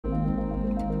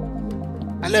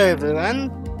Hello everyone,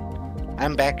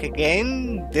 I'm back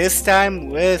again, this time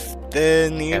with the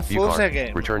new Forza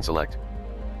game. Return select.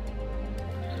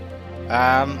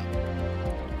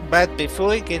 But before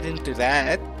we get into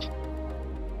that,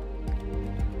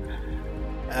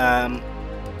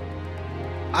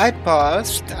 I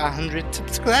passed 100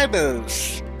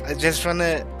 subscribers. I just want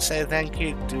to say thank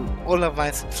you to all of my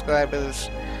subscribers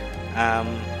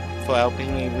for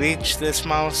helping me reach this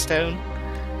milestone.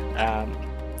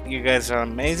 You guys are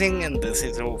amazing, and this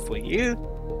is all for you.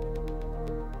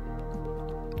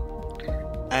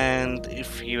 And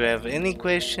if you have any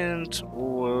questions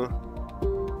or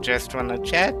just want to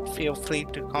chat, feel free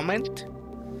to comment.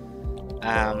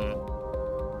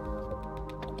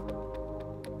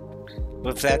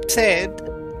 With that said,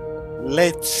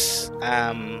 let's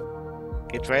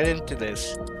get right into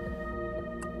this.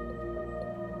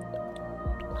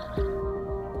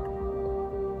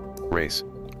 Race.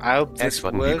 I hope this X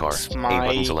button works. A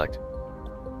button select.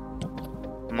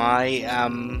 My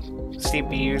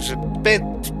CPU is a bit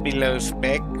below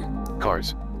spec.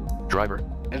 Cars. Driver.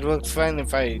 It works fine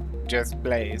if I just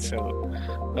play, so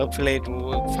hopefully it will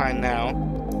work fine now.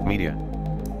 Media.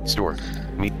 Store.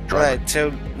 Driver. Alright,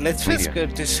 so let's Media. first go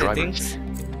to settings.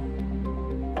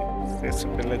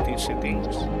 Accessibility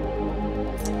settings.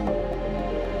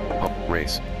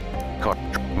 Race. Car.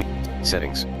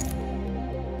 Settings.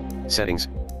 Settings.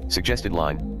 Suggested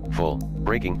line. Full.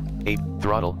 Braking. 8.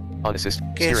 Throttle. On assist.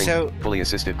 Okay, Steering. so fully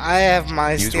assisted. I have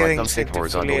my Use right steering thumbstick set to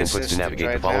horizontal fully inputs to assisted navigate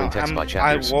right the following now. text by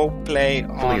chapters. I will play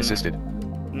on Fully assisted.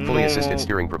 Fully assisted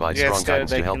steering provides strong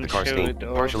guidance to help the car stay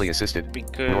partially assisted.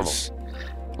 Normal.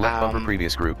 Left bumper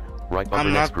previous group. Right bumper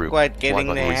I'm next not group. quite Y getting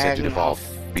the button reset to hang default.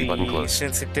 of B button the close.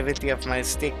 sensitivity of my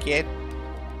stick yet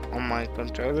on my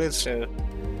controller, so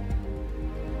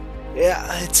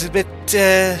yeah, it's a bit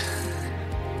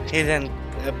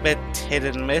hit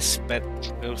and miss, but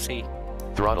we'll see.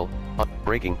 Throttle.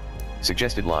 Braking.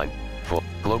 Suggested line. Full.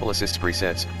 Global assist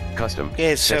presets. Custom.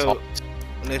 Okay, Sets so all.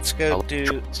 let's go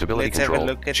to Stability let's control. have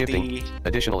a look at Shifting. the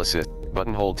Additional assist.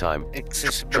 Button hold time.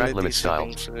 accessibility Track limit style.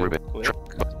 settings real Ribbon. quick.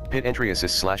 Pit entry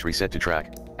assist / reset to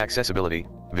track. Accessibility.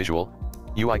 Visual.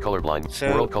 UI colorblind.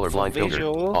 So, World colorblind for filter.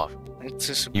 visual, Off.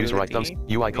 Accessibility. Use right thumbs.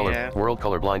 UI color. Yeah. World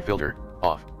colorblind filter.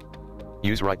 Off.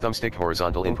 Use right thumbstick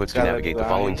horizontal inputs to navigate the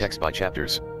following text by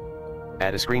chapters.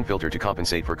 Add a screen filter to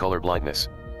compensate for color blindness.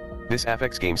 This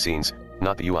affects game scenes,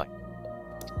 not the UI.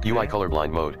 UI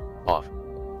colorblind mode. Off.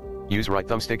 Use right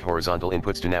thumbstick horizontal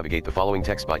inputs to navigate the following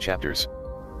text by chapters.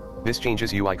 This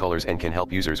changes UI colors and can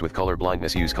help users with color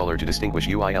blindness use color to distinguish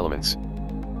UI elements.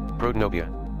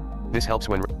 Protanopia. This helps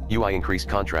when UI increased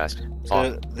contrast.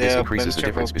 Off. This increases the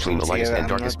difference between the lightest and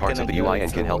darkest parts of the UI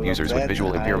and can help users with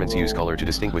visual impairments use color to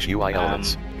distinguish UI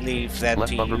elements. Leave that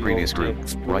Left to bumper you previous to group.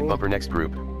 explore. Right bumper next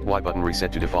group. Y button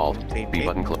reset to default. B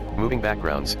button close. Moving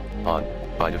backgrounds. On.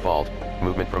 By default,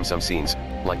 movement from some scenes,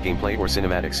 like gameplay or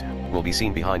cinematics, will be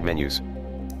seen behind menus.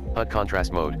 HUD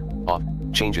contrast mode. Off.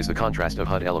 Changes the contrast of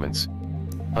HUD elements.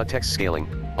 HUD text scaling.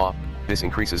 Off. This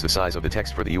increases the size of the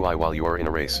text for the UI while you are in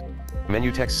a race.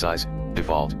 Menu text size.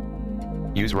 Default.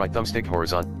 Use right thumbstick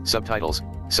horizontal. Subtitles.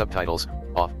 Subtitles.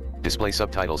 Off. Display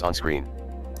subtitles on screen.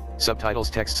 Subtitles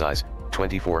text size.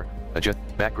 24. Adjust.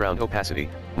 Background opacity.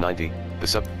 90.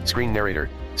 The screen narrator.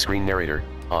 Screen narrator.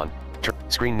 On.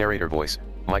 Screen narrator voice.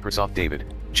 Microsoft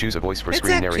David. Choose a voice for Let's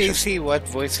screen actually narration. see what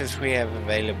voices we have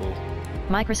available.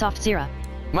 Microsoft Zira.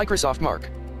 Microsoft Mark.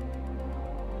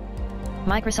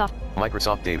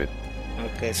 Microsoft David.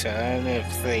 Okay, so I only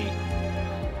have 3.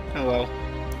 Oh well.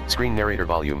 Screen narrator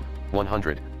volume.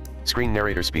 100. Screen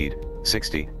narrator speed.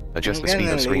 60. Adjust I'm the speed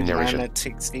gonna of screen leave mine narration. at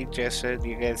 60 just so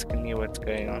you guys can hear what's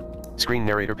going on. Screen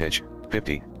narrator pitch.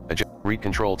 50. Adjust. Read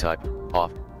control type.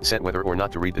 Off. Set whether or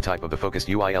not to read the type of the focused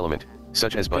UI element,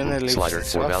 such as Gonna button, leave slider,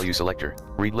 this or off. value selector.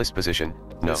 Read list position.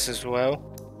 No. This as well.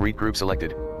 Read group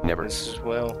selected. Never. This as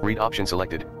well. Read option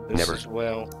selected. This Never. as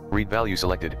well. Read value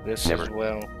selected. This Never. as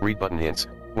well. Read button hints.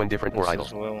 When different or This idle.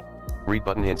 as well. Read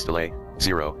button hints delay.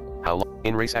 0. How long?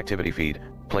 In race activity feed.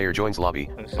 Player joins lobby.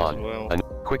 This as On. well.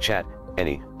 Quick chat.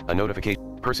 Any. A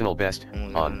notification. Personal best.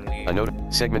 I'm On. gonna leave A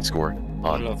note. Segment score.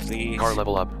 all On. of these. Car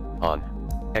level up. On.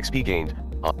 XP gained.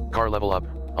 On. Car level up.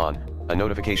 On. A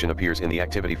notification appears in the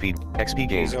activity feed. XP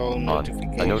gained. These are all On.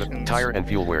 notifications Tire and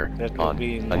fuel wear. that will On.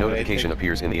 be A notification narrated.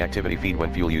 appears in the activity feed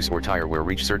when fuel use or tire wear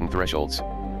reach certain thresholds.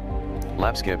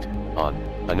 Lap skipped. On.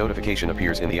 A notification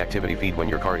appears in the activity feed when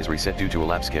your car is reset due to a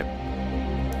lap skip.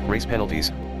 Race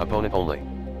penalties. Opponent only.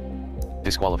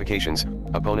 Disqualifications.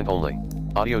 Opponent only.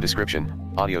 Audio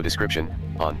description. Audio description.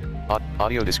 On.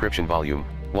 Audio description volume.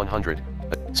 100.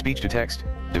 Speech to text.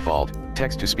 Default.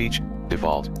 Text to speech.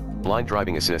 Default. Blind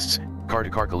driving assists.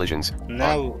 Car-to-car collisions.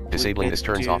 Now On. Disabling this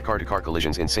turns off car-to-car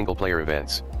collisions in single-player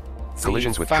events.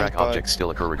 Collisions with track objects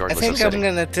still occur regardless of setting. I think I'm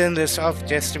gonna turn this off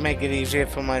just to make it easier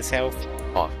for myself.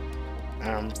 Off.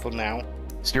 For now.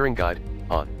 Steering guide.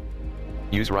 On.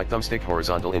 Use right thumbstick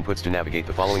horizontal inputs to navigate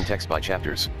the following text by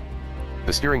chapters.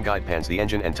 The steering guide pans the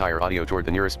engine and tire audio toward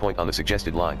the nearest point on the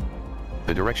suggested line.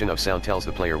 The direction of sound tells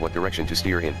the player what direction to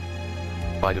steer in.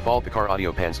 By default, the car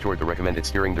audio pans toward the recommended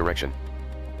steering direction.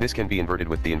 This can be inverted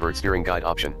with the invert steering guide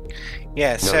option.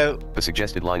 Yeah, so the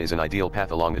suggested line is an ideal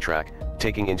path along the track,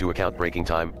 taking into account braking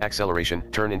time, acceleration,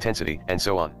 turn intensity, and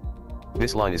so on.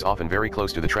 This line is often very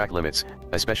close to the track limits,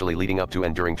 especially leading up to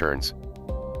and during turns.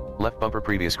 Left bumper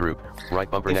previous group, right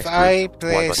bumper next group,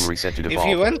 Y button reset to default,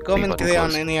 if you want commentary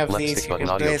on any of left these, stick button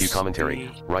audio cue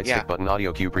commentary, right stick button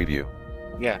audio cue preview.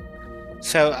 Yeah,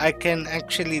 so I can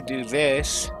actually do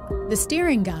this. The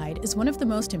steering guide is one of the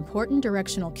most important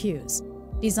directional cues,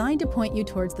 designed to point you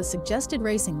towards the suggested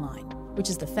racing line, which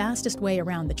is the fastest way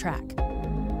around the track.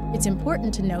 It's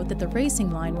important to note that the racing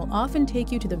line will often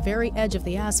take you to the very edge of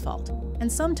the asphalt,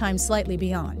 and sometimes slightly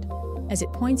beyond, as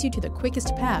it points you to the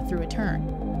quickest path through a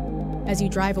turn. As you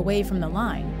drive away from the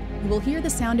line, you will hear the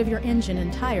sound of your engine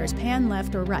and tires pan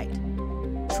left or right.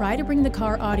 Try to bring the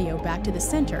car audio back to the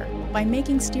center by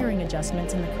making steering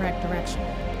adjustments in the correct direction.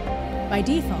 By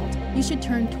default, you should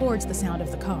turn towards the sound of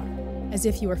the car, as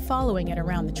if you were following it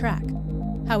around the track.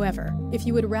 However, if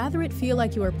you would rather it feel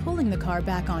like you are pulling the car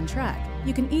back on track,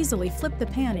 you can easily flip the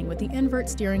panning with the invert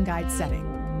steering guide setting.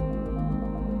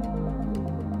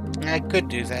 I could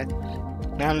do that.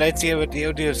 Now let's hear what the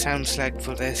audio sounds like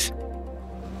for this.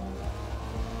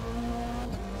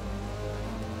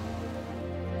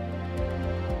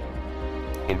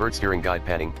 Invert steering guide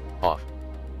panning, off.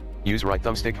 Use right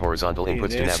thumbstick horizontal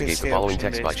inputs to navigate the following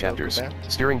text by chapters.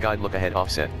 Steering guide look ahead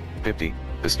offset, 50.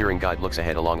 The steering guide looks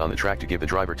ahead along on the track to give the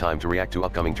driver time to react to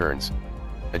upcoming turns.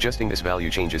 Adjusting this value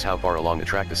changes how far along the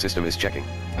track the system is checking.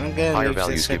 Higher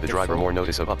values give the driver more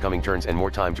notice of upcoming turns and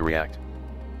more time to react.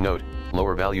 Note,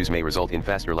 lower values may result in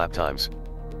faster lap times.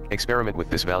 Experiment with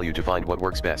this value to find what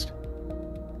works best.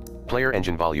 Player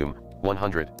engine volume,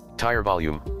 100. Tire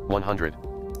volume, 100.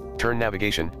 Turn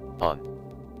navigation, on.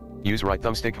 Use right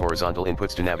thumbstick horizontal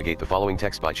inputs to navigate the following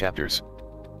text by chapters.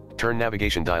 Turn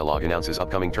navigation dialog announces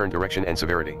upcoming turn direction and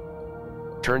severity.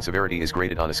 Turn severity is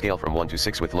graded on a scale from 1 to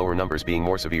 6 with lower numbers being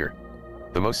more severe.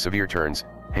 The most severe turns,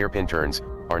 hairpin turns,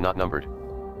 are not numbered.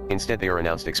 Instead they are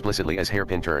announced explicitly as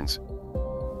hairpin turns.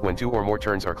 When 2 or more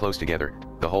turns are close together,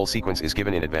 the whole sequence is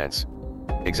given in advance.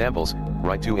 Examples,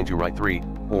 right 2 into right 3,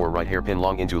 or right hairpin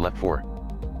long into left 4.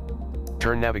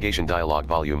 Turn navigation dialog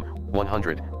volume,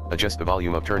 100. Adjust the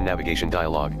volume of turn navigation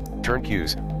dialog. Turn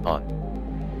cues,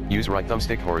 on. Use right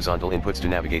thumbstick horizontal inputs to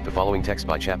navigate the following text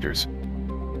by chapters.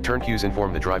 Turn cues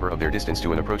inform the driver of their distance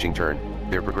to an approaching turn,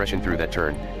 their progression through that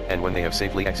turn, and when they have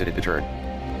safely exited the turn.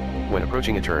 When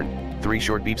approaching a turn, 3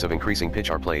 short beeps of increasing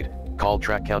pitch are played, called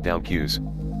track countdown cues.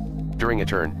 During a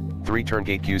turn, 3 turn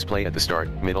gate cues play at the start,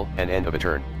 middle, and end of a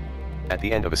turn. At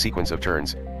the end of a sequence of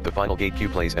turns, the final gate cue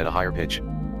plays at a higher pitch.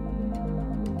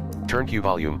 Turn cue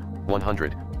volume,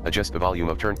 100. Adjust the volume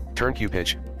of turn cue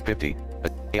pitch, 50.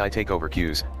 AI takeover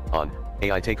cues, on.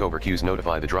 AI takeover cues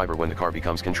notify the driver when the car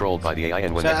becomes controlled by the AI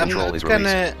and when that control is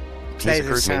released. This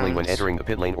occurs mainly when entering the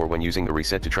pit lane or when using the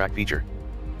reset to track feature.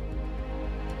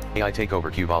 AI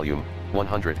takeover cue volume,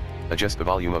 100. Adjust the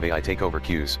volume of AI takeover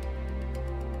cues.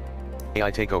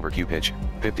 AI takeover cue pitch,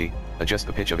 50. Adjust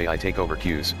the pitch of AI takeover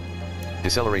cues.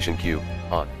 Deceleration cue,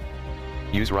 on.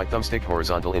 Use right thumbstick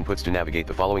horizontal inputs to navigate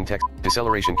the following text.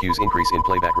 Deceleration cues increase in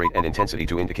playback rate and intensity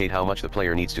to indicate how much the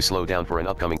player needs to slow down for an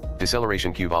upcoming.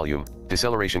 Deceleration cue volume,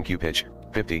 deceleration cue pitch,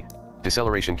 50.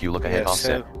 Deceleration cue look ahead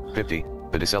offset, 50.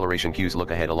 The deceleration cues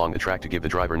look ahead along the track to give the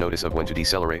driver notice of when to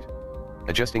decelerate.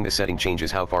 Adjusting the setting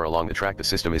changes how far along the track the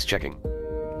system is checking.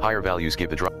 Higher values give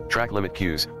the track limit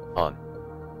cues, on.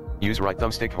 Use right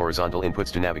thumbstick horizontal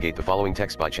inputs to navigate the following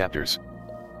text by chapters.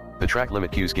 The track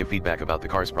limit cues give feedback about the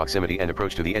car's proximity and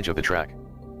approach to the edge of the track.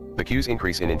 The cues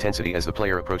increase in intensity as the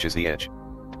player approaches the edge.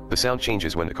 The sound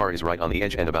changes when the car is right on the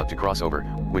edge and about to cross over,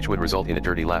 which would result in a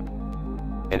dirty lap.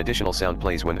 An additional sound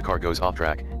plays when the car goes off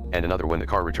track, and another when the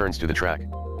car returns to the track.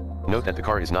 Note that the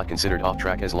car is not considered off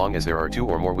track as long as there are 2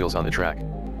 or more wheels on the track.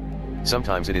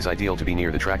 Sometimes it is ideal to be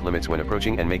near the track limits when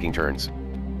approaching and making turns.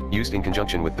 Used in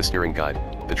conjunction with the steering guide,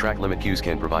 the track limit cues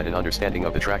can provide an understanding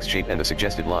of the track's shape and the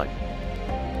suggested line.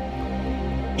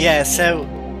 Yeah, so,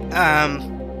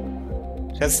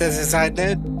 just as a side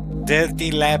note,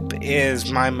 Dirty Lap is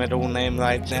my middle name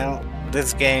right now.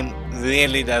 This game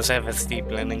really does have a steep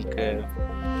learning curve.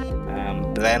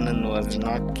 Brandon was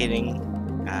not kidding.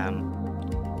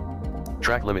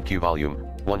 Track limit queue volume,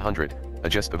 100.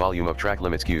 Adjust the volume of track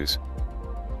limits queues.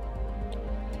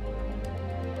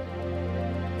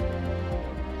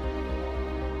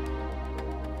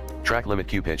 Track limit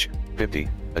queue pitch, 50.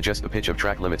 Adjust the pitch of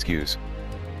track limits queues.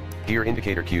 Gear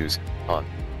indicator queues, on.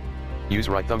 Use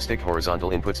right thumbstick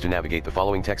horizontal inputs to navigate the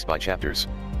following text by chapters.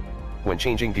 When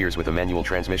changing gears with a manual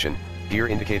transmission, gear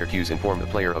indicator cues inform the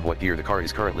player of what gear the car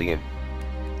is currently in.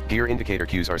 Gear indicator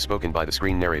cues are spoken by the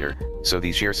screen narrator, so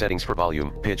these share settings for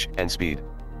volume, pitch, and speed.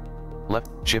 Left,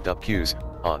 shift up cues,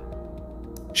 on.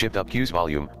 Shift up cues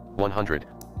volume, 100.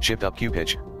 Shift up cue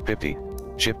pitch, 50.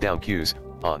 Shift down cues,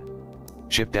 on.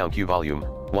 Shift down cue volume,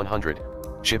 100.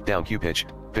 Shift down cue pitch,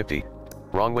 50.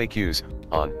 Wrong way cues,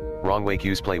 on. Wrong way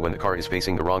cues play when the car is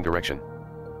facing the wrong direction.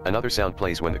 Another sound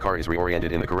plays when the car is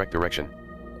reoriented in the correct direction.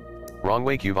 Wrong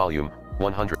way cue volume,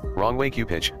 100. Wrong way cue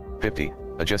pitch, 50.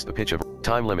 Adjust the pitch of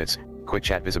time limits. Quick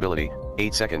chat visibility,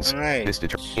 8 seconds. Right. This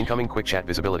incoming quick chat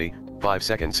visibility, 5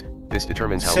 seconds. This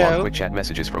determines how long quick chat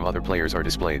messages from other players are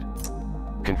displayed.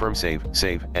 Confirm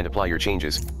save, and apply your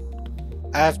changes.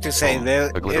 I have to say, there is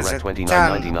a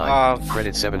ton of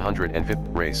credit 750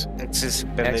 race.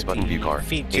 accessibility X button view car.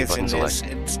 features in button this.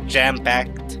 select. It's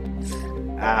jam-packed.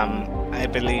 I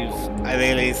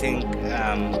really think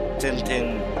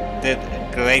Tintin did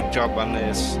a great job on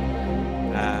this.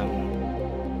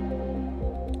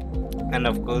 And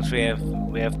of course we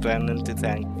have Brandon to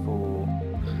thank for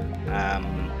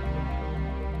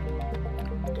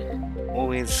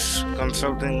always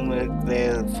consulting work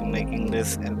there, for making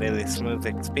this a very smooth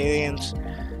experience.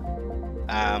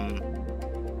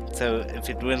 So if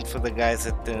it weren't for the guys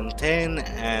at Turn 10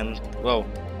 and, well,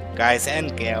 guys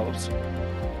and gals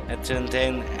at Turn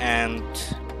 10 and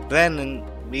Brandon,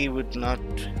 we would not,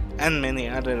 and many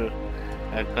other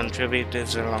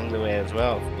contributors along the way as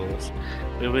well, of course,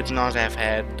 we would not have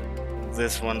had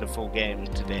this wonderful game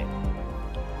today.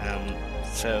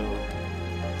 So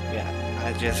yeah,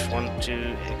 I just want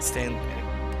to extend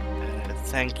a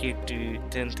thank you to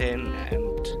Tintin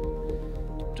and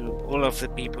to all of the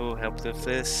people who helped with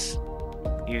this.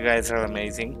 You guys are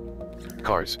amazing.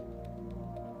 Cars.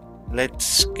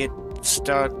 Let's get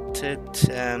started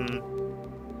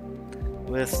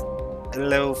with a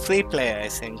little free play, I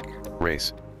think.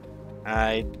 Race.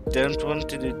 I don't want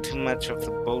to do too much of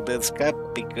the Boulders Cup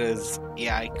because,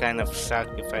 yeah, I kind of suck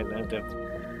if I don't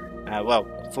have... well,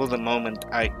 for the moment,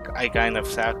 I kind of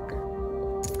suck.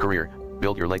 Career.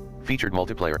 Build your late. Featured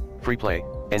multiplayer. Free play.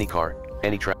 Any car.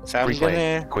 Any track. So Free I'm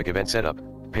play. gonna Quick event setup.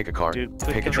 Pick a car. do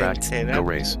quick Pick a track. event setup. Go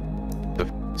race.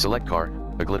 Select car.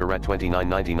 A glitter at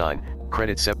 $29.99.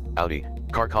 Credit 7. Audi.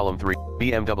 Car column 3.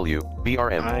 BMW.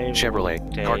 BRM. I Chevrolet.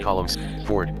 will Car take- columns.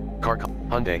 Ford.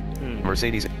 Hyundai.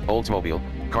 Mercedes. Oldsmobile.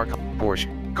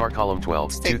 Porsche. Car column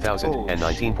 12. Take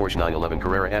 2019 Porsche 911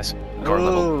 Carrera S. Car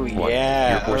level 1.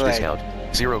 yeah, Your Porsche alright. discount.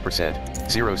 0%.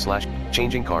 0/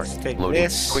 changing car. Let's take Loading.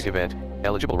 this. Quick event.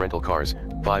 Eligible rental cars.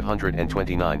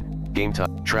 529. Game type.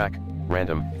 Track.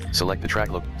 Random. Select the track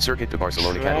look. Circuit de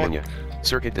Barcelona, Track. Catalunya.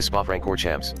 Circuit de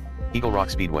Spa-Francorchamps. Eagle Rock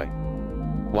Speedway.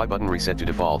 Y button reset to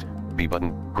default. B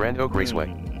button. Grand Oak Raceway.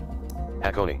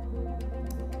 Hakone.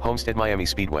 Homestead Miami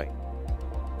Speedway.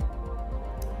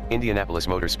 Indianapolis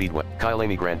Motor Speedway.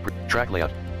 Kyalami Grand Prix. Track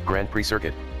layout. Grand Prix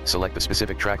circuit. Select the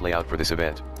specific track layout for this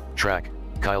event. Track.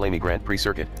 Kyalami Grand Prix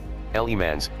circuit. L.E.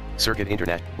 Mans. Circuit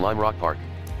Internet. Lime Rock Park.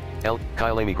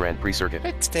 Kyalami Grand Prix circuit.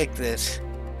 Let's take this.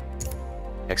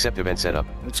 Accept event setup.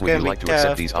 It's Would gonna you be like to tough,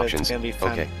 accept these but it's options? gonna be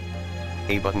fun. Okay.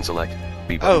 A button select.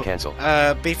 B button cancel.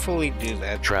 Before we do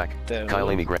that, Track. the-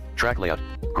 Kyalami Grand. Track layout.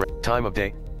 Time of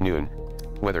day. Noon.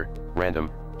 Weather. Random.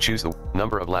 Choose the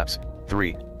number of laps.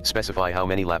 3. Specify how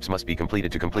many laps must be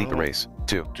completed to complete the race.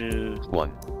 2. do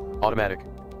 1. Automatic.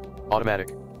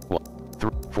 1.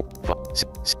 3, 4, 5,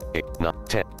 6, 8, 9,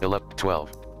 10, 11,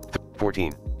 12,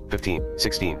 14, 15,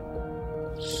 16,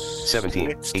 17,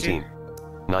 let's do 18,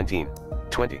 19,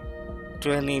 20.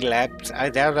 20 laps. I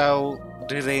doubt I'll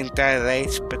do the entire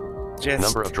race, but just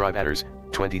Number of drive adders.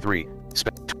 23.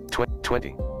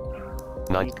 20. 9,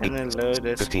 I'm gonna 8, load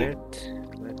a 15. split.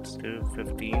 Let's do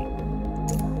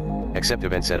 15. Accept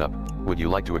event setup. Would you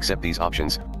like to accept these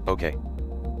options? Okay.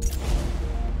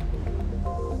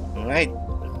 Alright.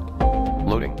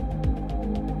 Loading.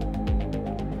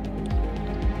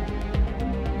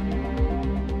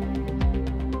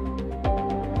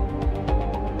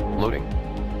 Loading.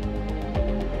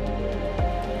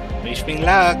 Wish me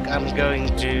luck. I'm going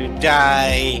to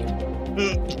die.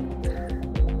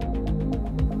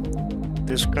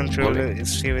 This controller Loading.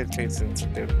 is seriously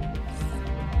sensitive.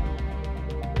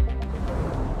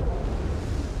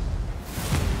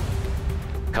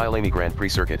 Kyalami Grand Prix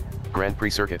circuit. Grand Prix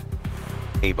circuit.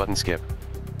 A button skip.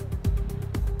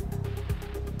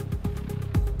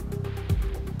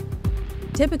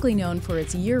 Typically known for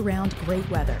its year-round great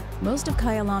weather, most of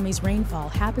Kyalami's rainfall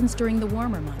happens during the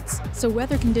warmer months, so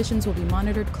weather conditions will be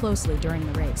monitored closely during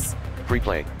the race. Free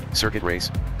play, circuit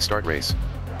race, start race.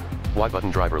 Y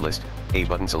button driver list, A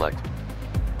button select.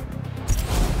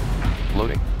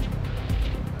 Loading.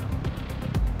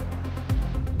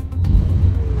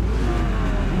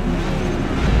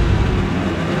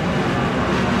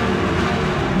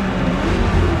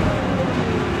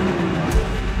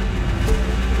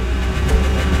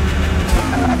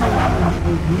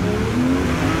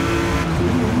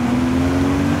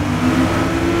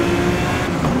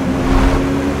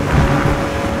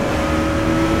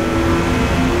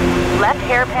 Left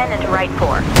hairpin into right 4.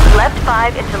 Left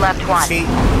 5 into left 1. See,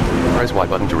 Press Y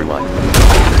button to rewind.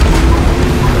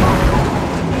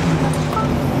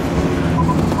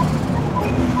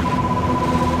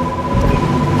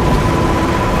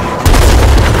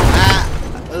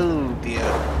 oh dear.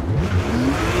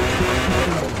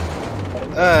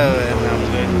 Oh, and I'm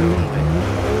going the wrong way.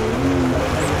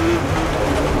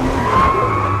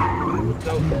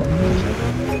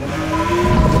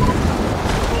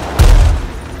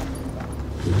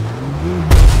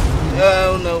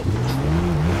 Oh no.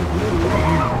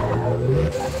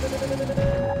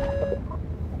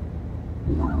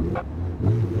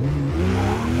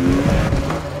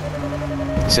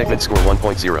 Segment score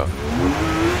 1.0.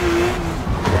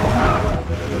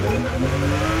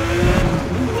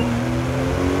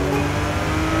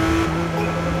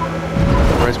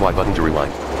 Press Y button to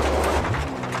rewind.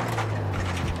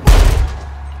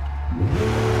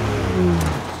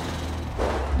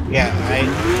 Yeah, I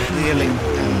really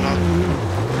am not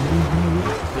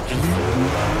looking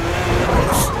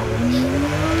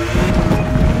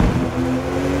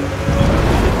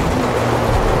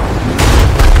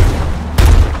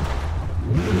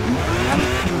I'm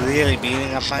really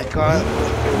beating up my car.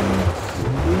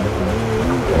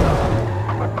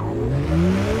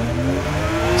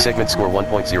 Segment score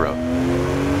 1.0.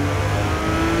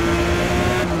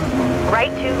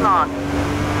 Right 2 long.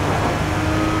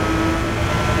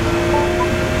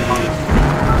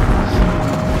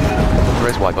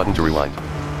 Press Y button to rewind.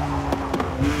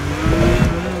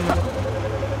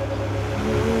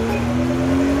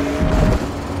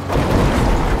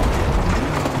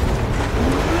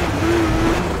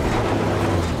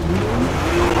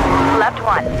 Left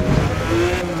 1.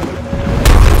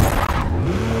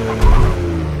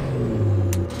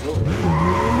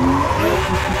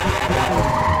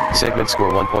 Segment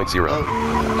score 1.0.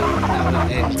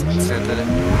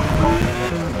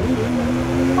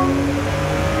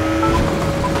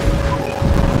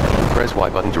 Press Y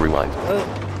button to rewind.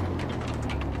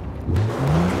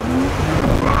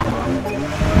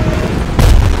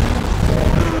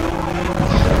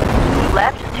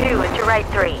 Left 2 into right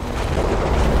 3.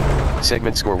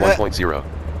 Segment score 1.0.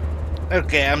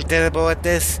 Okay, I'm terrible at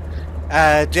this.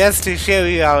 Just to show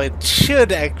you how it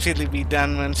should actually be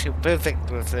done once you're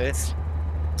perfect with this.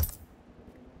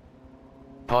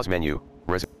 Pause menu,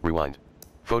 rewind.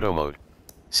 Photo mode.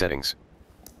 Settings.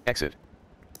 Exit.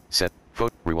 Set,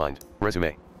 photo, rewind,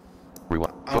 resume.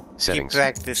 Rewind, settings. Keep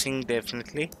practicing,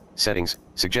 definitely. Settings,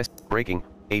 suggest, braking,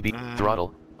 AB,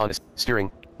 throttle, honest, steering,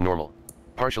 normal.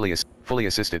 Partially fully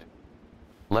assisted.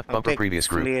 Left bumper previous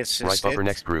group, right bumper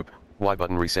next group, Y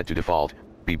button reset to default,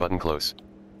 B button close.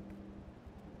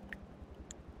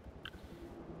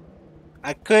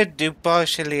 I could do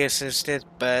partially assisted,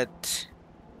 but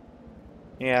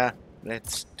yeah,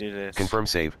 let's do this. Confirm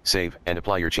save, and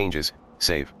apply your changes,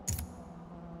 save.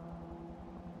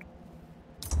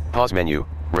 Pause menu,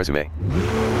 resume.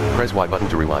 Press Y button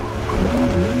to rewind.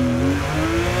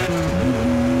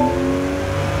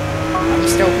 I'm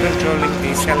still controlling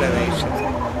deceleration,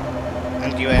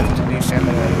 and you have to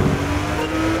decelerate.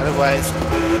 Otherwise,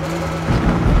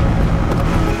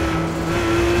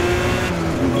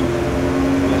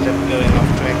 you end up going off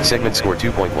track. Segment score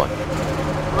 2.1.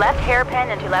 Left hairpin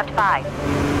into left 5.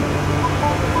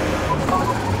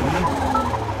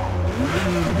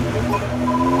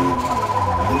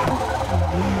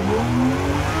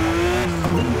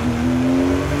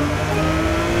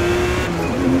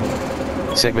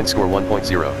 Segment score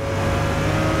 1.0.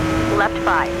 Left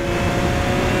 5.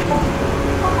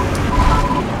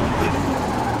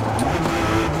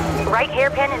 Right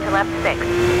hairpin into left 6.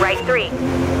 Right 3.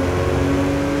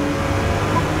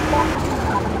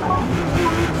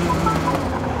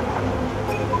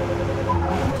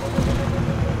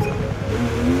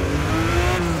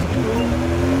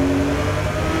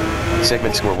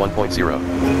 Segment score 1.0.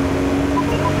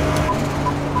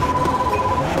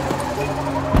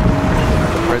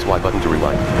 Press Y button to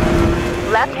rewind.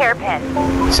 Left hairpin.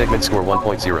 Segment score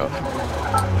 1.0.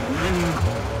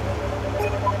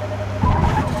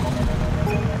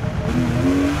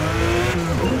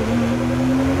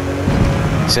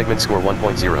 Segment score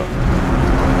 1.0.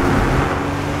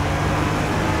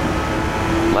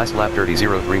 Last lap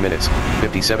 30:03 minutes,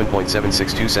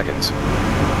 57.762 seconds.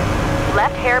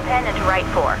 Left hairpin into right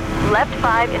 4. Left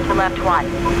 5 into left 1.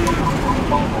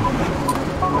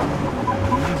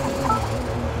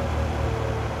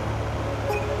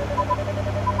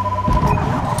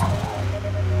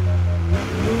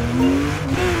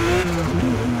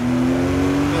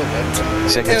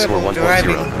 Segment score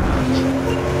 1.0.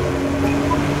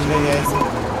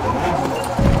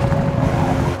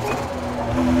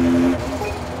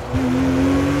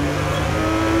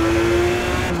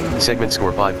 Segment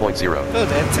score 5.0. Oh,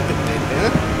 that's a bit better.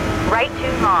 Right 2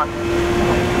 long.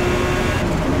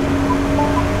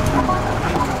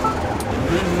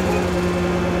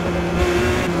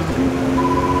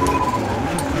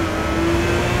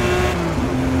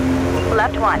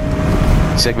 Left 1.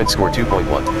 Segment score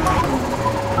 2.1.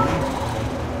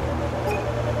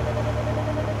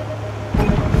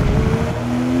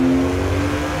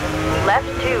 Left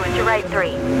 2 into right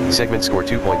 3. Segment score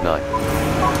 2.9.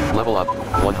 Level up,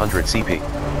 100 CP.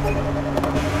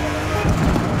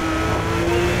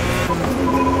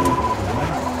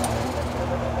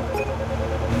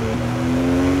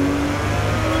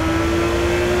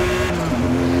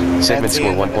 Segment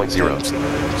score 1.0.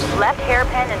 Left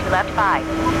hairpin into left 5.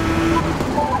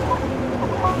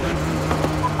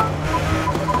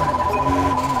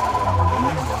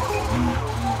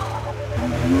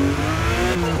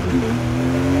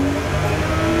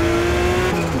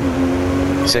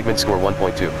 Segment score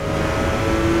 1.2.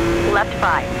 Left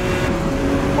 5.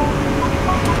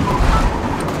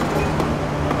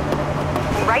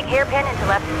 Right hairpin into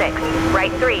left 6.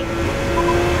 Right 3.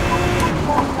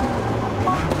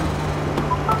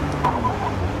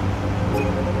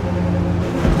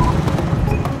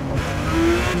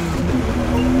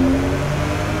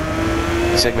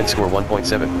 Segment score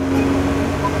 1.7.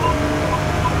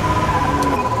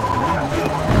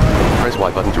 Press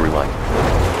Y button to rewind.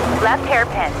 Left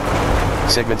hairpin.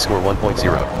 Segment score 1.0.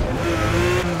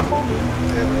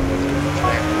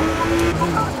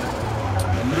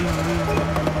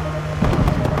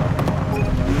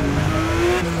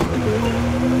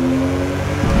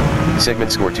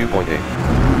 Segment score 2.8.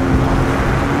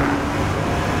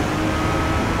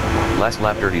 Last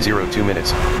lap 30:02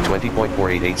 minutes,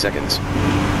 20.488 seconds.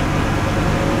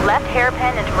 Left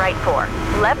hairpin into right 4.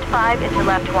 Left 5 into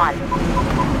left 1.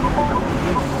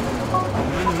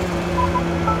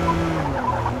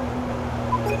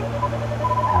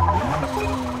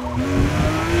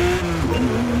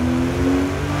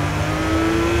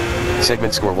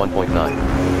 Segment score 1.9.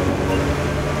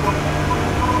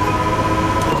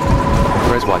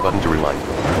 Press Y button to rewind.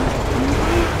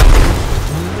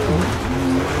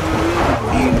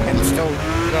 You can still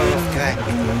go off track.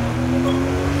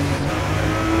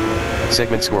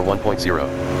 Segment score 1.0.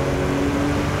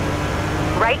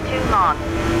 Right 2 long.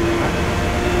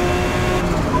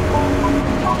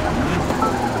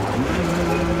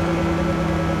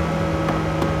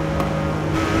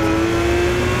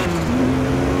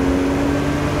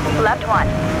 Left 1.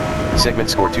 Segment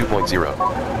score 2.0.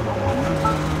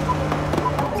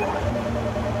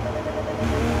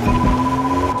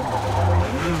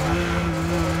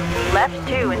 Left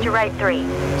 2 into right 3.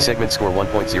 Segment score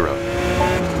 1.0.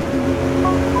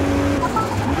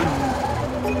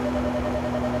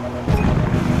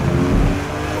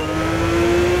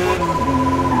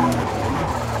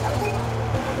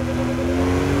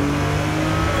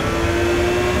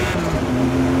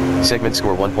 Segment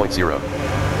score 1.0.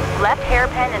 Left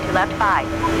hairpin into left 5.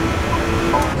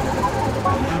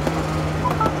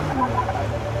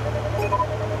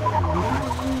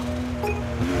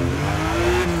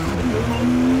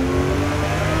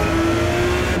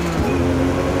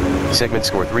 Segment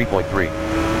score 3.3.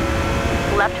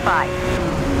 Left 5.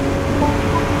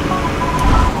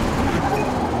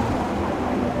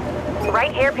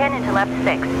 Right hairpin into left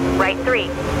 6. Right 3.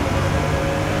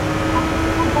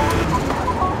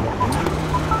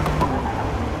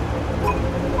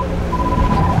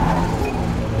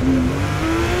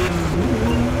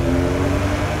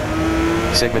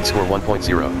 Segment score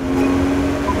 1.0.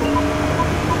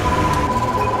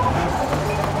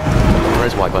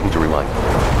 Press Y button to rewind.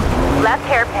 Left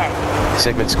hairpin.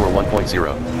 Segment score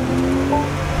 1.0.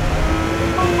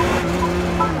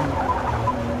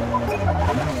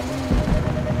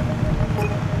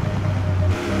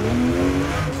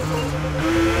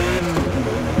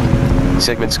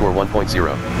 Segment score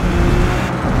 1.0.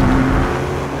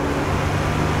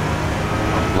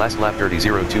 Last lap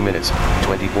 30:02 minutes,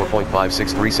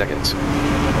 24.563 seconds.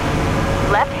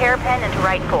 Left hairpin into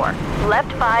right 4.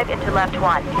 Left 5 into left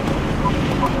 1.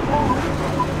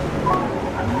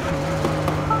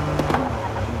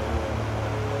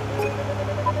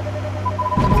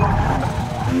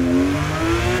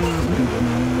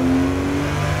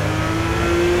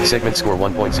 Segment score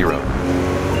 1.0.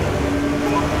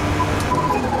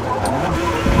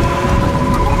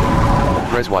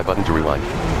 Press Y button to rewind.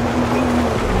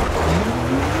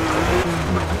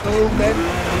 Oh man.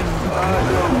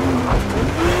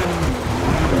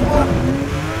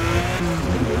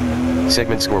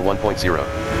 Segment score 1.0.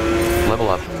 Level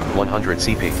up, 100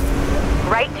 CP.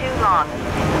 Right 2 long.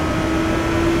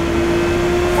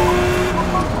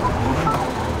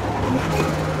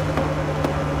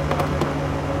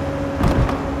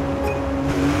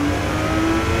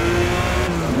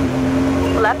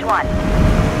 Left 1.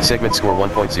 Segment score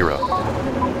 1.0.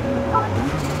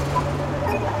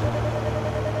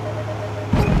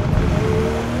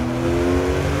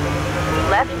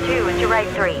 Left 2 into right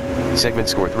 3. Segment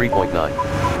score 3.9.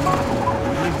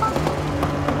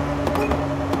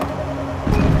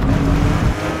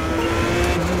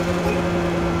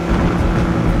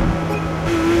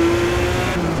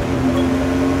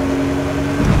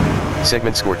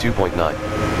 Segment score 2.9.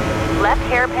 Left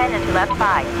hairpin into left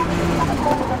 5.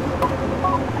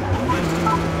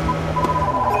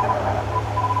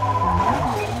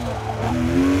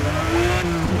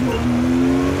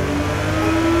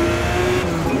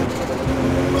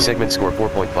 Segment score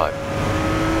 4.5.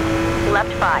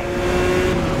 Left 5.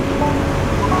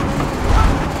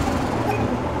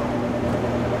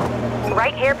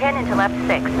 Right hairpin into left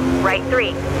 6. Right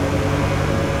 3.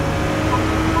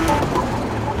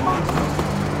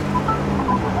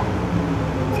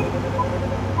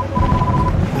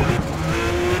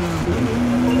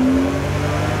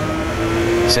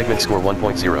 Segment score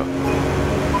 1.0.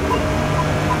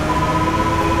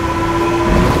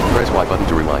 Press Y button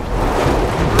to rewind.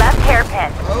 Left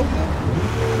hairpin.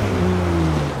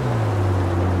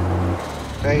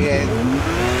 Okay.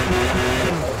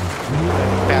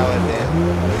 Power there.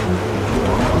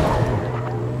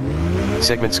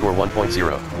 Segment score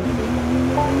 1.0.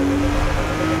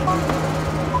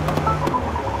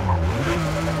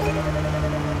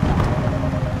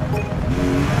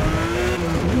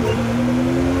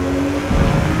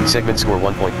 Segment score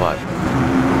 1.5.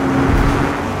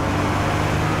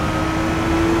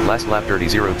 Last lap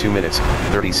 30:02 minutes,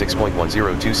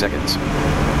 36.102 seconds.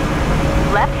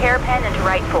 Left hairpin into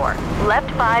right 4.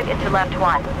 Left 5 into left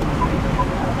 1.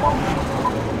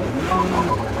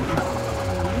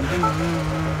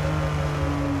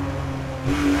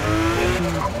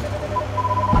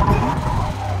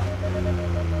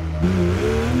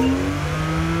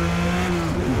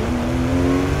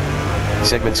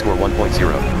 Segment score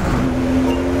 1.0.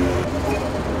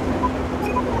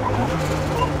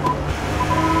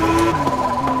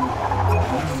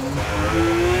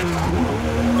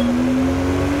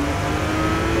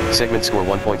 Segment score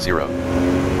 1.0.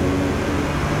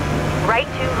 Right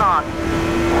 2 long.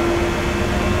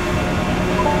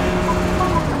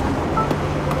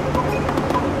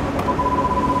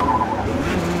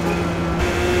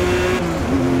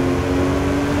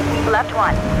 Left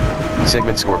 1.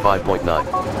 Segment score 5.9.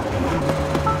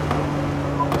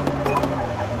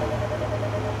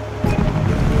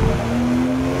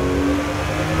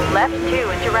 Left 2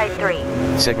 into right 3.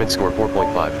 Segment score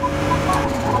 4.5.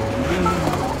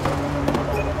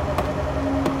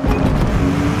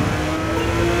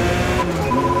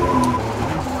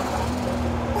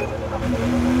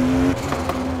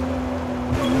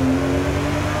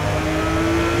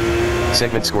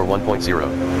 Segment score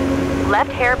 1.0.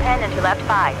 Left hairpin into left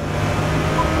 5.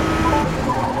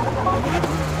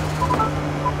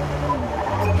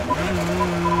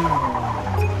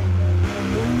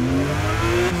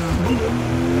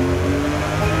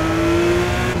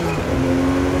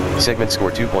 Segment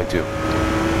score 2.2.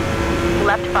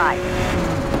 Left 5.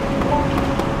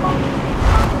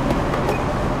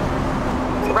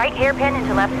 Right hairpin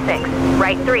into left 6.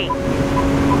 Right 3.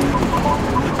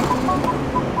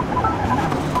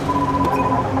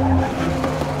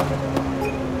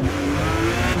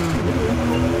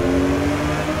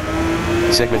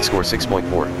 Segment score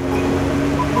 6.4.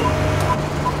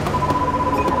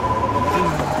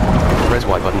 Press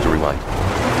Y button to rewind.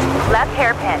 Left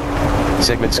hairpin.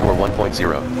 Segment score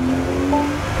 1.0.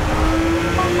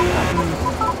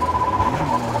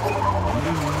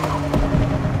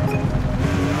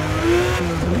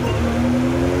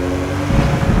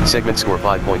 Segment score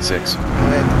 5.6.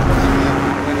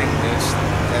 Winning this,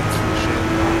 that's for sure.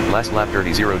 Last lap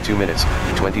 30:02 minutes,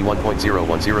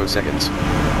 21.010 seconds.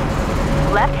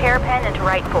 Left hairpin into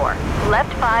right 4.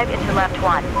 Left 5 into left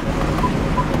 1.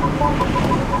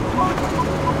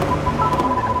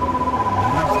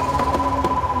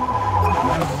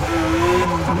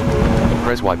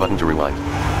 Press Y button to rewind.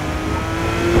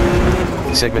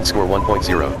 Segment score 1.0.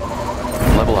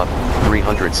 Level up,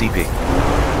 300 CP.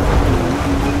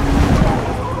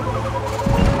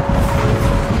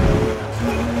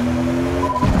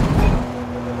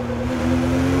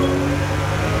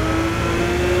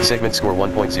 Segment score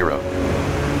 1.0.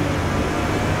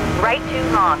 Right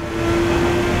 2 long.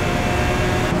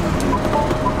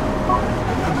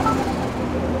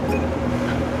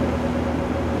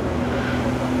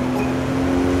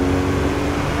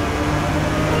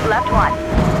 Left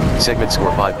 1. Segment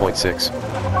score 5.6.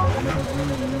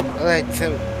 Alright,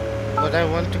 so what I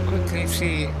want to quickly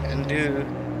see and do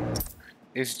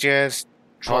is just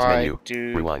Pause try menu.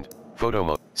 to Rewind. Photo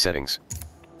mode. Settings.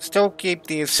 still keep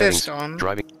the assist Settings. on.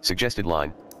 Driving. Suggested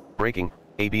line. Braking.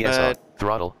 ABS on.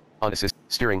 Throttle. On assist.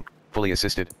 Steering. Fully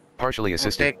assisted. Partially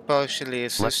assisted. Take partially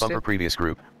Left assisted. bumper previous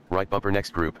group. Right bumper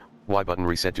next group. Y button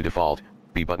reset to default.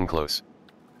 B button close.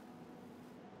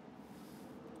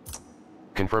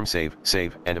 Confirm save,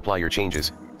 and apply your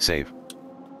changes. Save.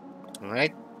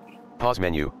 Right. Pause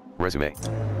menu. Resume.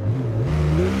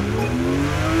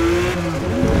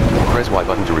 Press Y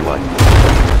button to rewind.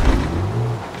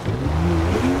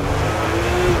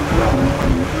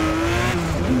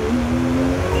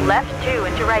 Left 2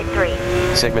 into right 3.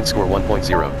 Segment score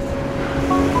 1.0.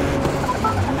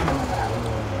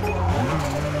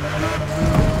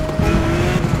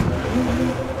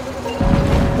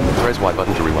 Press Y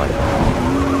button to rewind.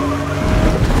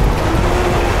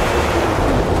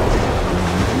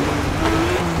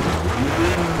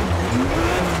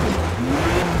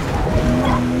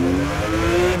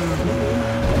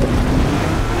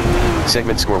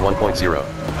 Segment score 1.0.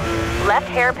 Left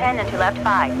hairpin into left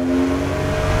 5.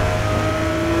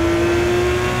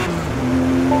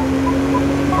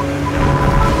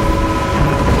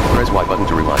 Press Y button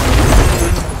to rewind.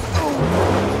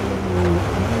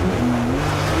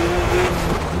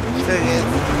 So yes.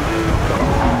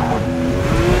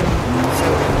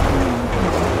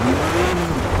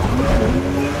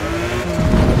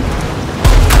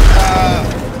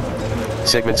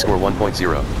 Segment score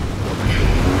 1.0.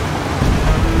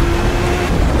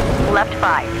 Left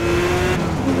 5.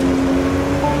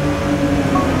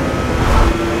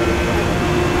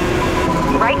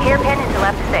 Right hairpin into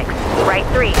left 6. Right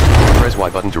 3. Press Y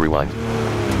button to rewind.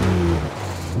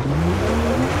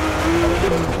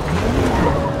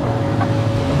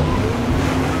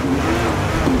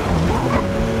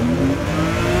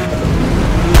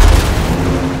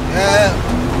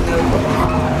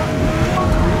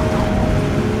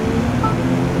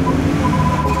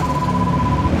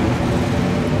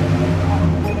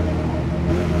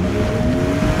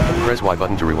 Press Y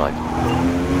button to rewind.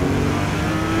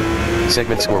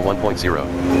 Segment score 1.0.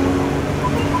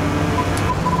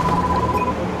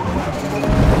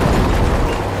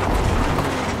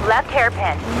 Left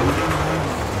hairpin.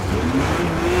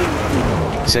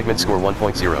 Segment score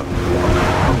 1.0.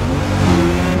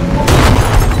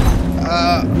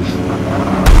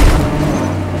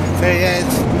 So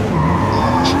yes.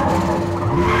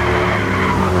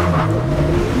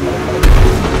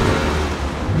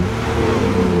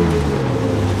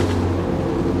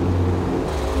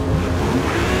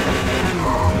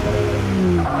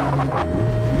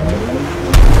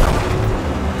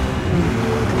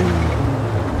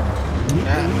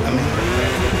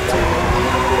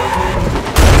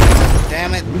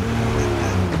 Damn it.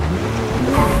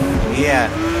 Yeah.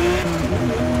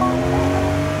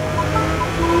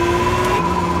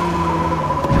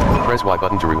 Press Y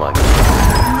button to rewind.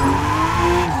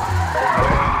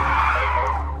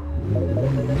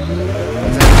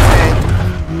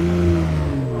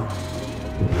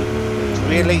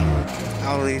 Really?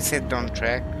 I'll reset on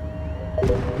track.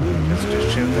 Just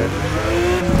to show that.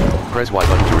 Press Y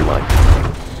button to rewind.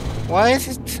 Why is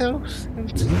it so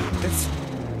sensitive?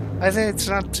 I think it's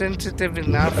not sensitive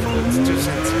enough. It's too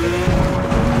sensitive.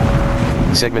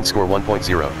 Segment score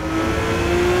 1.0.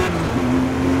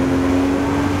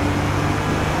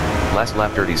 Last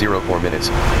lap 30:04 minutes,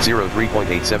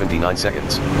 03.879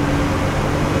 seconds.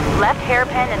 Left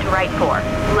hairpin into right 4.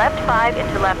 Left 5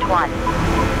 into left 1.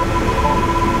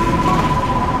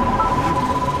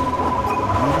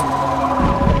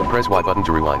 Press Y button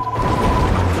to rewind.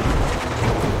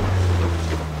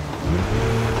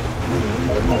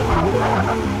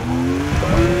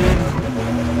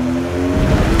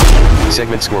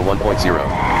 Segment score 1.0.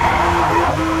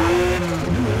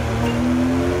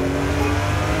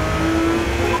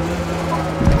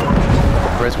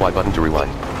 Press Y button to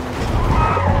rewind.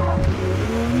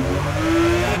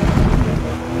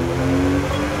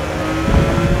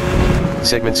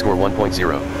 Segment score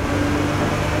 1.0.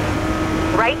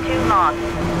 Right 2 long.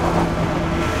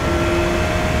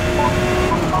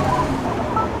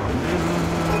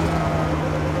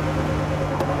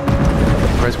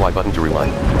 Press Y button to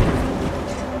rewind.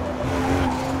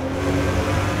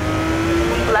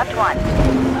 Left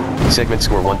 1. Segment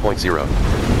score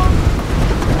 1.0.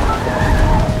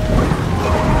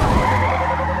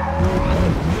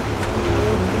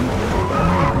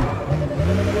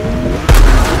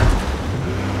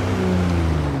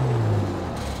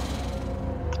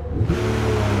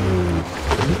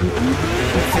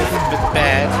 This is a bit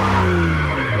bad.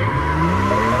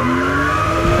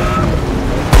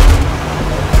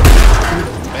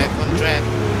 Back on track.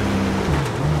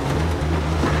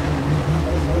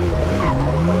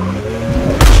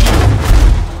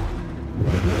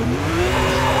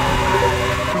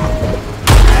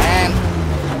 And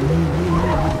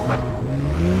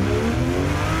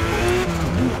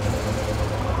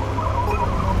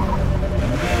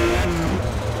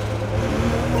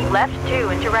Left 2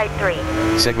 into right 3.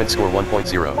 Segment score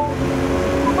 1.0.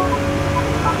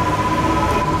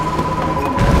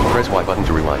 Press Y button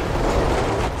to rewind.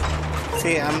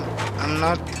 see, I'm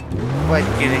not quite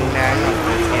getting the hang of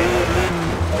this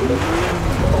yet.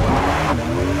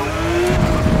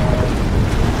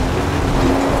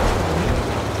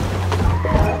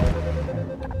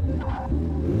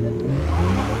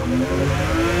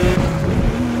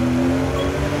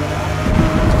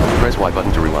 Press Y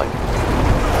button to rewind.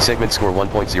 Segment score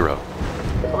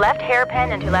 1.0. Left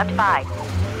hairpin into left 5.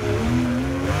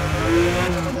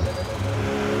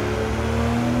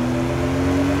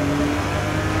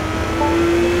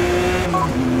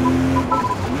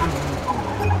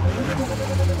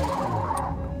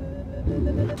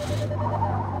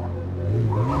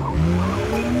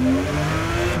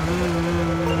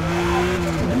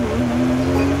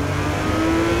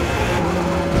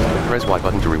 Press Y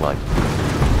button to rewind.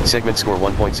 Segment score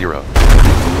 1.0.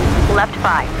 Left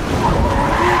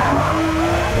 5.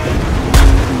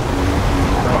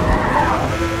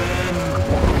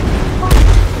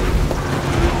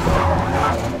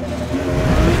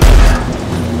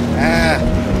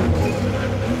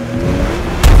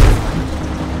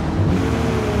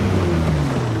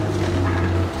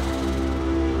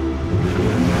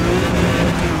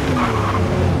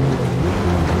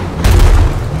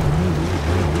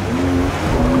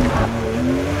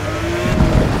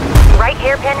 Right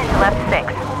hairpin into left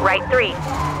 6. Right 3.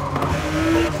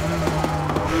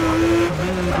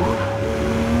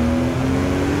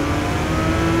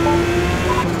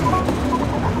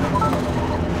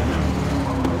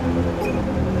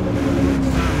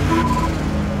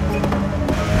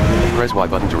 Press Y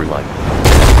button to rewind.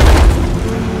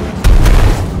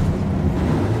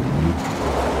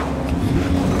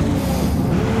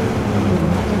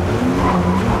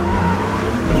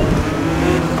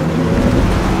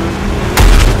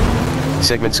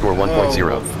 Segment score 1.0.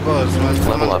 Oh, of course, once I'm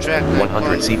Level on up, track, that 100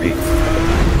 one- CP.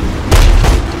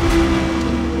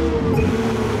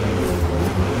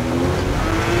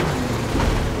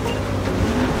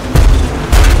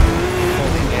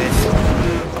 Holy yes.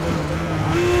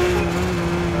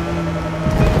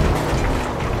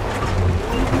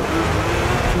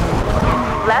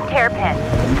 Left hairpin.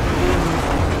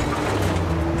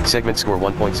 Segment score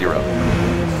 1.0.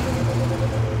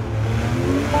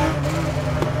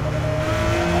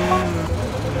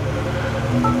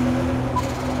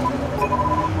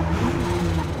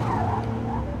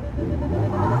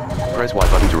 Press Y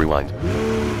button to rewind.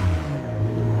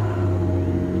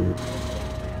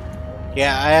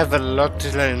 Yeah, I have a lot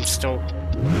to learn still.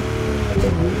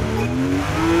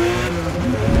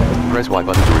 Press Y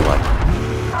button to rewind.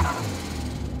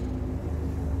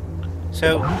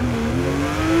 So,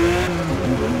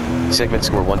 Segment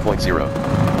score 1.0.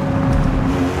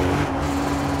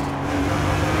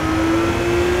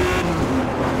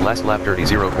 Last lap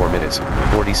 30.04 minutes,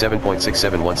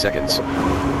 47.671 seconds.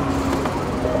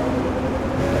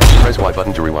 Press Y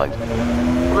button to rewind.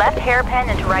 Left hairpin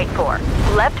into right 4.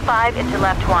 Left 5 into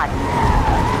left 1.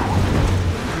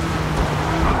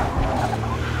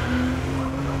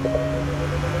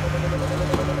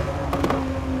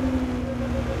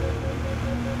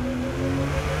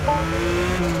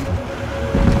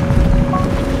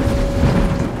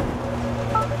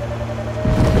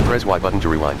 Press Y button to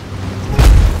rewind.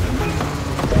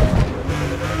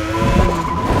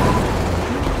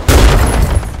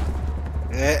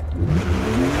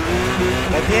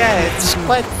 but yeah, it's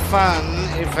quite fun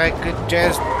if I could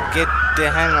just get the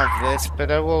hang of this,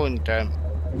 but I won't.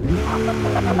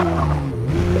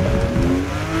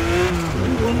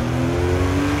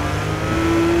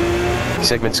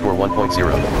 Segment score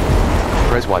 1.0.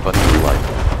 Press Y button to rewind.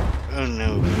 Oh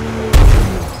no.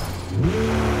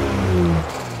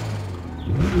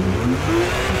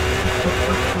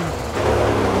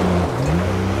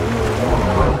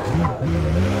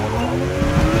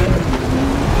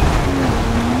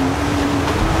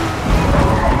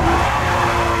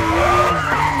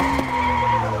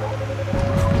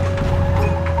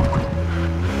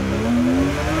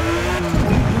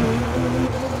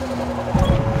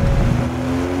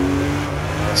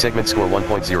 Segment score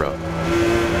 1.0.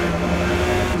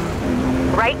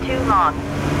 Right 2 long.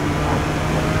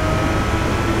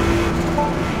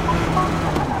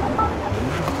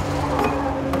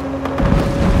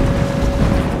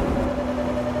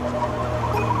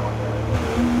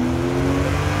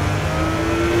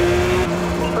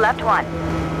 Left 1.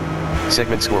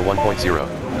 Segment score 1.0.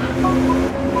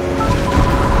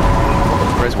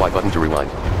 Press Y button to rewind.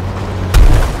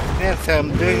 Yes, I'm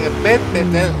doing a bit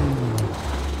better.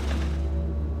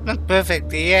 Not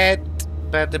perfect yet,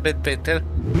 but a bit better.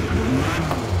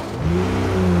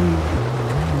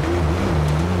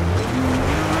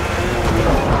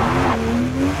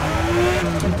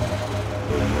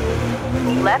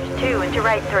 Left 2 into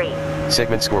right 3.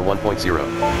 Segment score 1.0.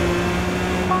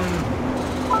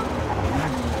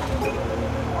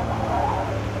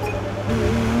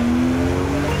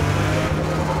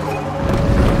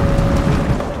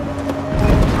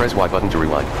 Press Y button to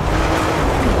rewind.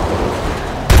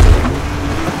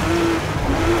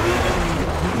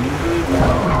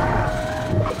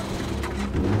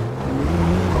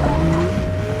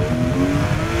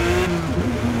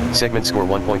 Segment score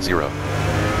 1.0.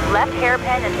 Left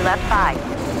hairpin into left 5.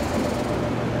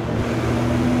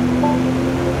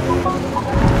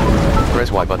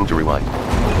 Press Y button to rewind.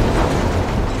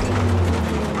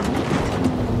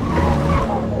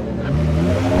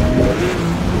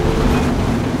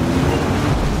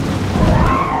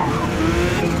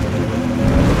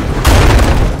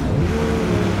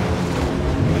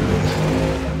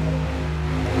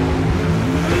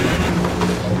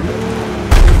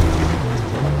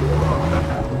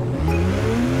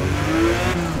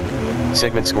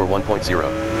 Segment score 1.0.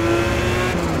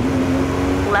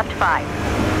 Left 5.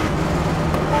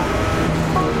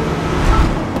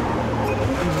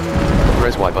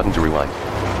 Press Y button to rewind.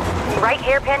 Right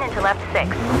hairpin into left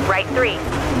 6. Right 3.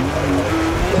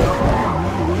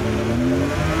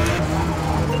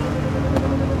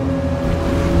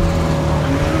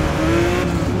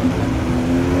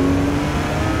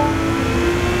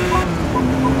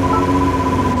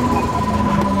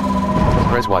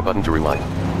 Press Y button to rewind.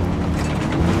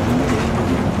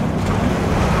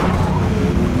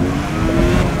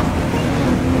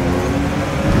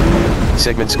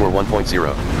 Segment score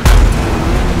 1.0. I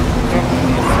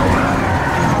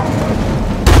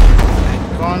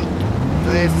can't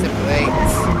press the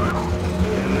brakes.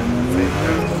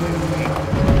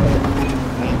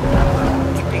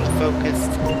 I'm keeping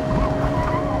focused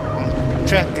on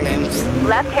track length.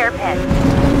 Left hairpin.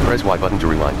 Press Y button to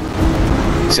rewind.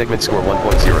 Segment score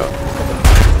 1.0.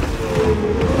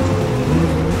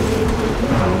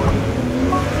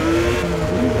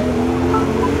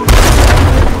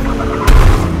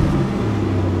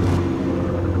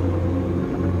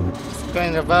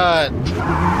 Kind of odd.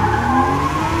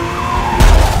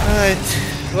 Alright,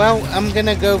 well, I'm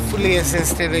gonna go fully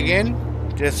assisted again,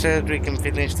 just so that we can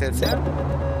finish this up.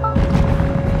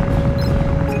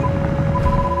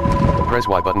 Press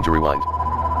Y button to rewind.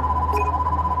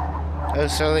 Oh,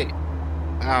 sorry.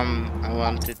 I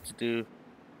wanted to do...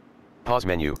 Pause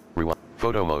menu, rewind.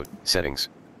 Photo mode, settings.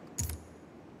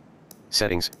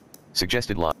 Settings.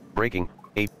 Suggested lock, braking,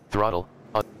 8, throttle,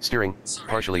 steering,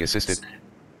 partially assisted.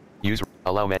 Use,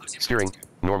 allow steering,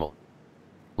 normal.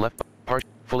 Left,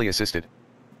 fully assisted.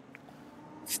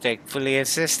 Stick fully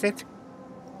assisted.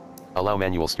 Allow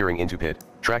manual steering into PID.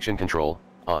 Traction control,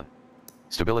 on.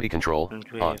 Stability control,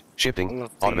 on. Shifting,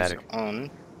 automatic. On.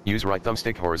 Use right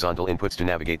thumbstick horizontal inputs to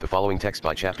navigate the following text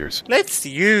by chapters. Let's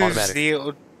use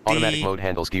Automatic. Automatic mode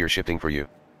handles gear shifting for you.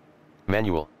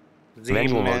 Manual.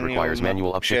 Manual mode requires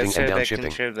manual upshifting and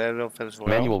downshifting.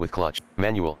 Manual with clutch.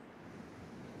 Manual.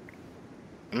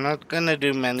 I'm not gonna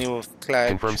do manual with clutch.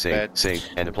 Confirm save, save,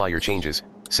 and apply your changes.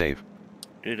 Save.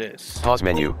 Do this. Pause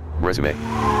menu, resume.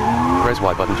 Press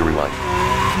Y button to rewind.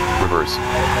 Reverse.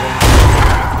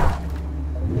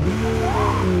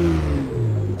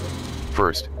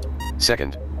 First.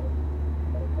 Second.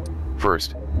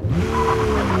 First.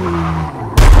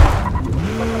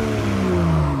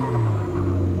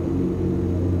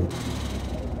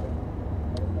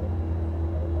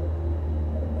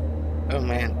 Oh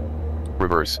man.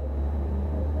 Reverse.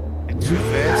 It's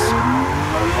reverse.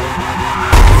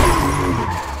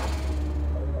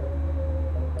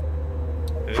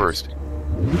 First.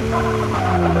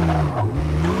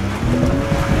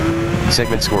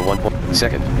 Segment score 1 point.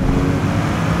 Second.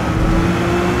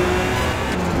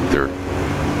 Third.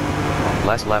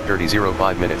 Last lap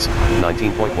 30.05 minutes,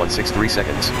 19.163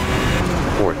 seconds.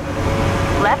 Fourth.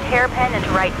 Left hairpin into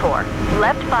right 4.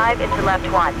 Left 5 into left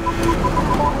 1.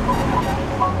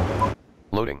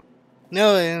 Loading.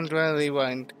 No, I didn't want to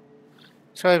rewind.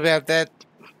 Sorry about that.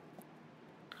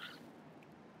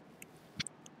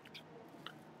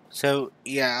 So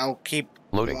yeah, I'll keep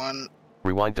Loading. one.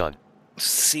 Rewind done.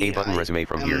 See, A button resume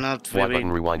from I'm here. not Y very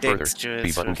button rewind further. dexterous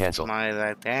B button with cancel. my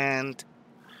right hand.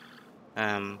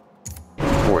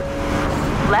 Fourth.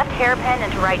 Left hairpin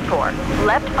into right 4.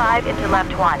 Left 5 into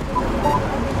left 1.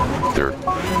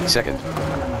 Third. Second.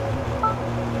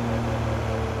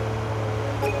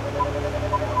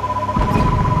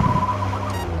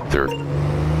 Third.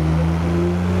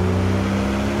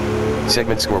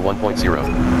 Segment score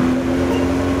 1.0.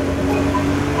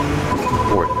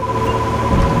 Fourth.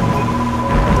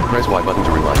 Press Y button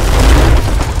to rewind.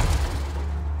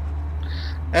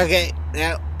 Okay,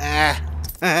 now,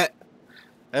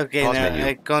 okay, Pause now menu.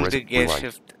 I gone to gear Rewind.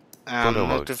 shift, Photo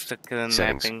mode. out of the current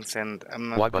Settings. mappings, and I'm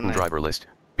not Y button gonna driver list.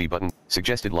 B button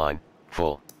suggested line.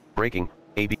 Full. Braking.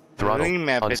 AB. Throttle.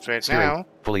 remap On it right steering. now,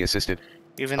 Fully assisted.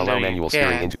 even though Allow you manual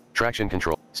steering can. into traction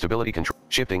control. Stability control.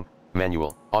 Shifting.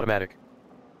 Manual. Automatic.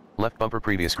 Left bumper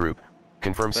previous group.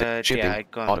 Confirm But, shifting. yeah, I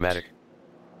can't, Automatic.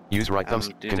 Use right thumbs.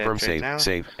 do Confirm that right save. now.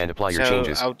 Save and apply your So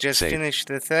changes. I'll just Save. finish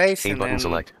this race, A and button then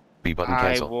select. B button I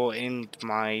cancel. will end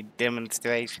my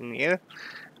demonstration here.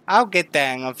 I'll get the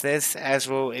hang of this, as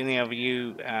will any of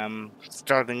you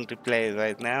starting to play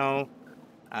right now.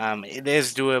 It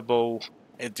is doable.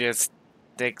 It just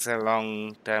takes a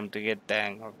long time to get the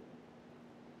hang of.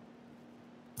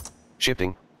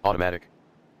 Shifting. Automatic.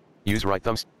 Use right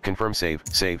thumbs. Confirm save.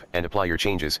 Save and apply your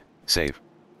changes. Save.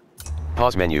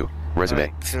 Pause menu. Resume.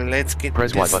 Alright, so let's get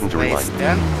Press Y this button to race rewind.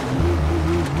 done.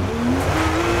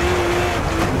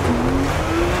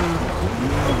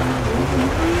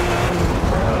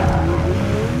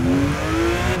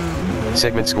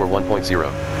 Segment score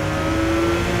 1.0.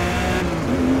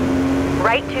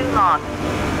 Right 2 long.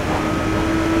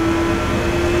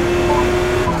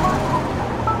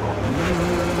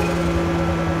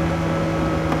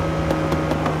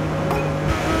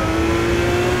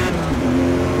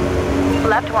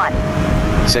 Left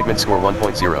 1. Segment score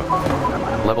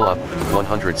 1.0. Level up,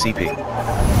 100 CP.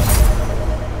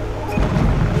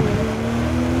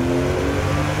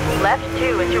 Left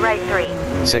 2 into right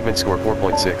 3. Segment score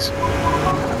 4.6.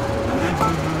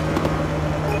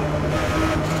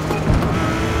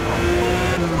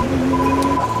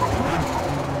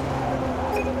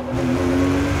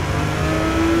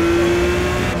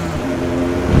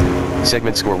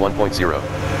 Segment score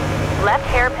 1.0. Left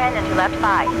hairpin into left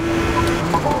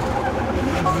 5.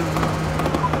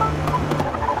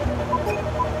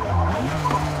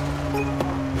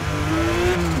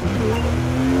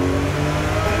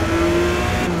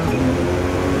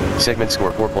 Segment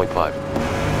score 4.5.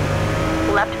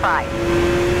 Left 5.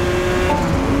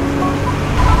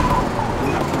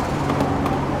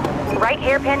 Right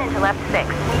hairpin into left 6.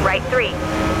 Right 3.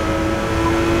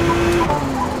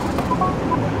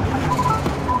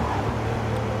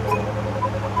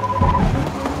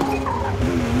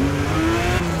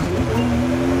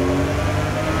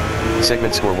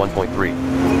 Segment score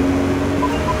 1.3.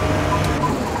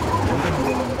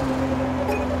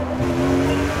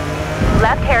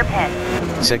 Left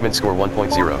hairpin. Segment score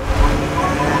 1.0.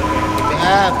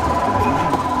 Yeah.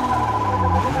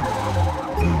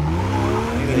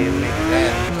 Really make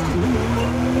that.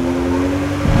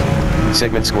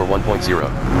 Segment score 1.0.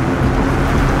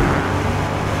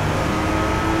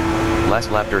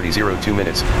 Last lap 30:02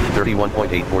 minutes,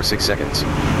 31.846 seconds.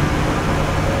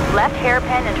 Left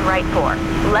hairpin into right 4.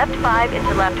 Left 5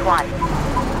 into left 1.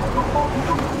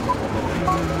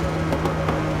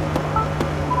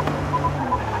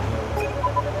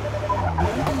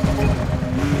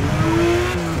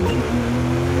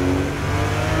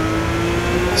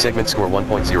 Segment score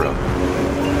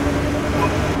 1.0.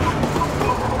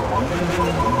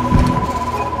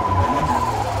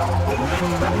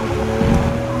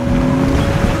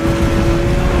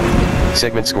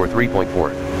 Segment score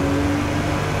 3.4.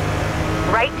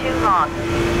 Right 2 long.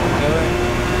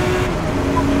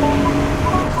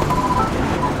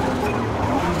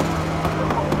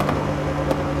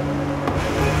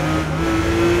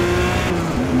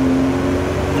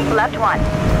 Left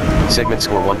 1. Segment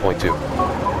score 1.2.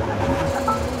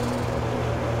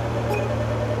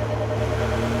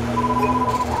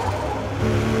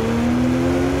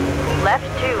 Left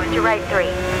 2 into right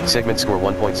 3. Segment score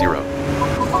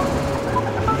 1.0.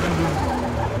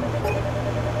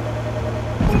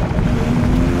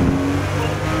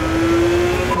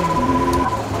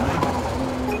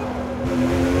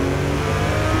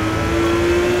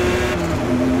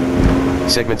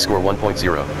 Segment score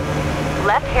 1.0.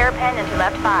 Left hairpin into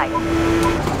left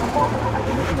 5.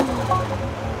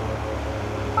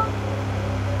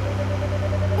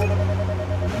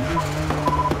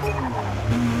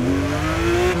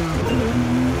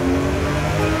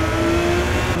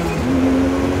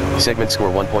 Segment score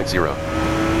 1.0.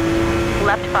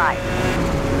 Left 5.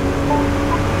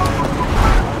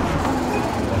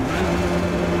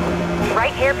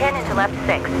 Right hairpin into left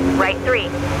 6. Right 3.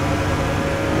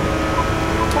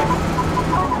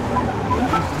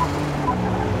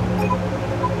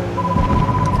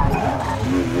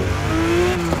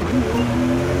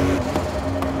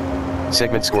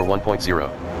 Segment score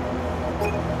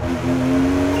 1.0.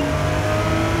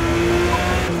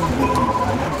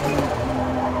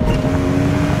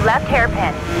 Left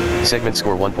hairpin. Segment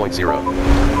score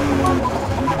 1.0.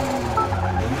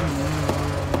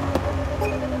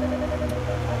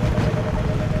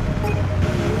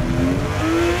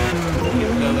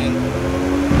 Keep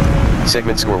going.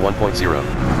 Segment score 1.0.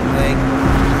 Leg.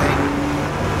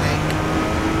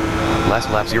 Last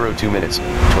lap 02 minutes,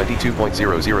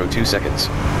 22.002 seconds.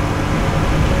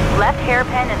 Left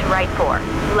hairpin into right 4.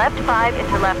 Left 5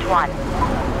 into left 1.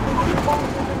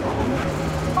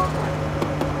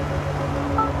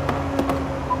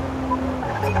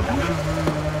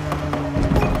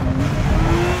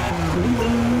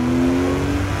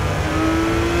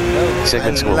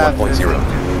 Segment I score love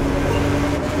 1.0.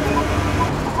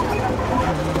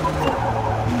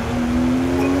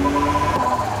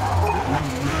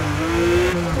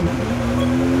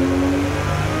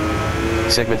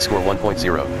 Segment score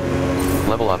 1.0.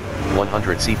 Level up,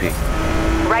 100 CP.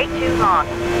 Right 2 long.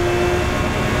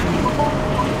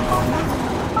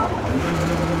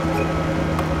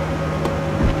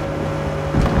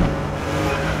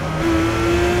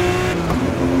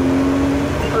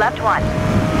 Left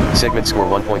 1. Segment score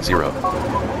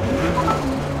 1.0.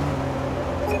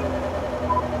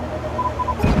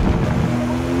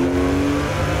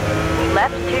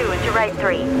 Left 2 into right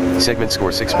 3. Segment score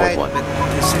Right, 6.1.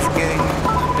 but this is getting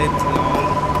a bit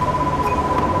long.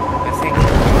 I think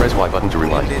Press Y button to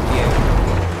rewind. ended here.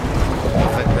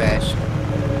 If I crash.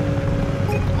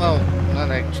 Well,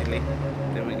 not actually.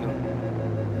 There we go.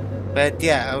 But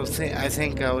yeah, I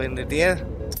think I'll end it here.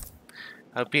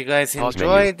 Hope you guys Pause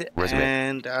enjoyed, menu, resume.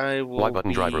 and I will Y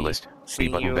button driver be list. B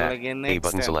seeing button you back. again A next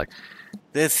button time. select.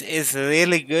 This is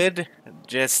really good.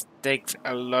 Just takes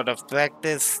a lot of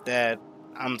practice that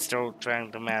I'm still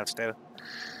trying to master.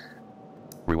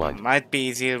 Rewind. Might be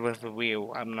easier with the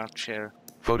wheel. I'm not sure.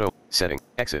 Photo. Setting.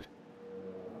 Exit.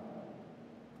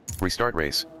 Restart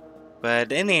race.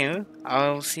 But anyway,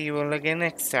 I'll see you all again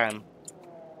next time.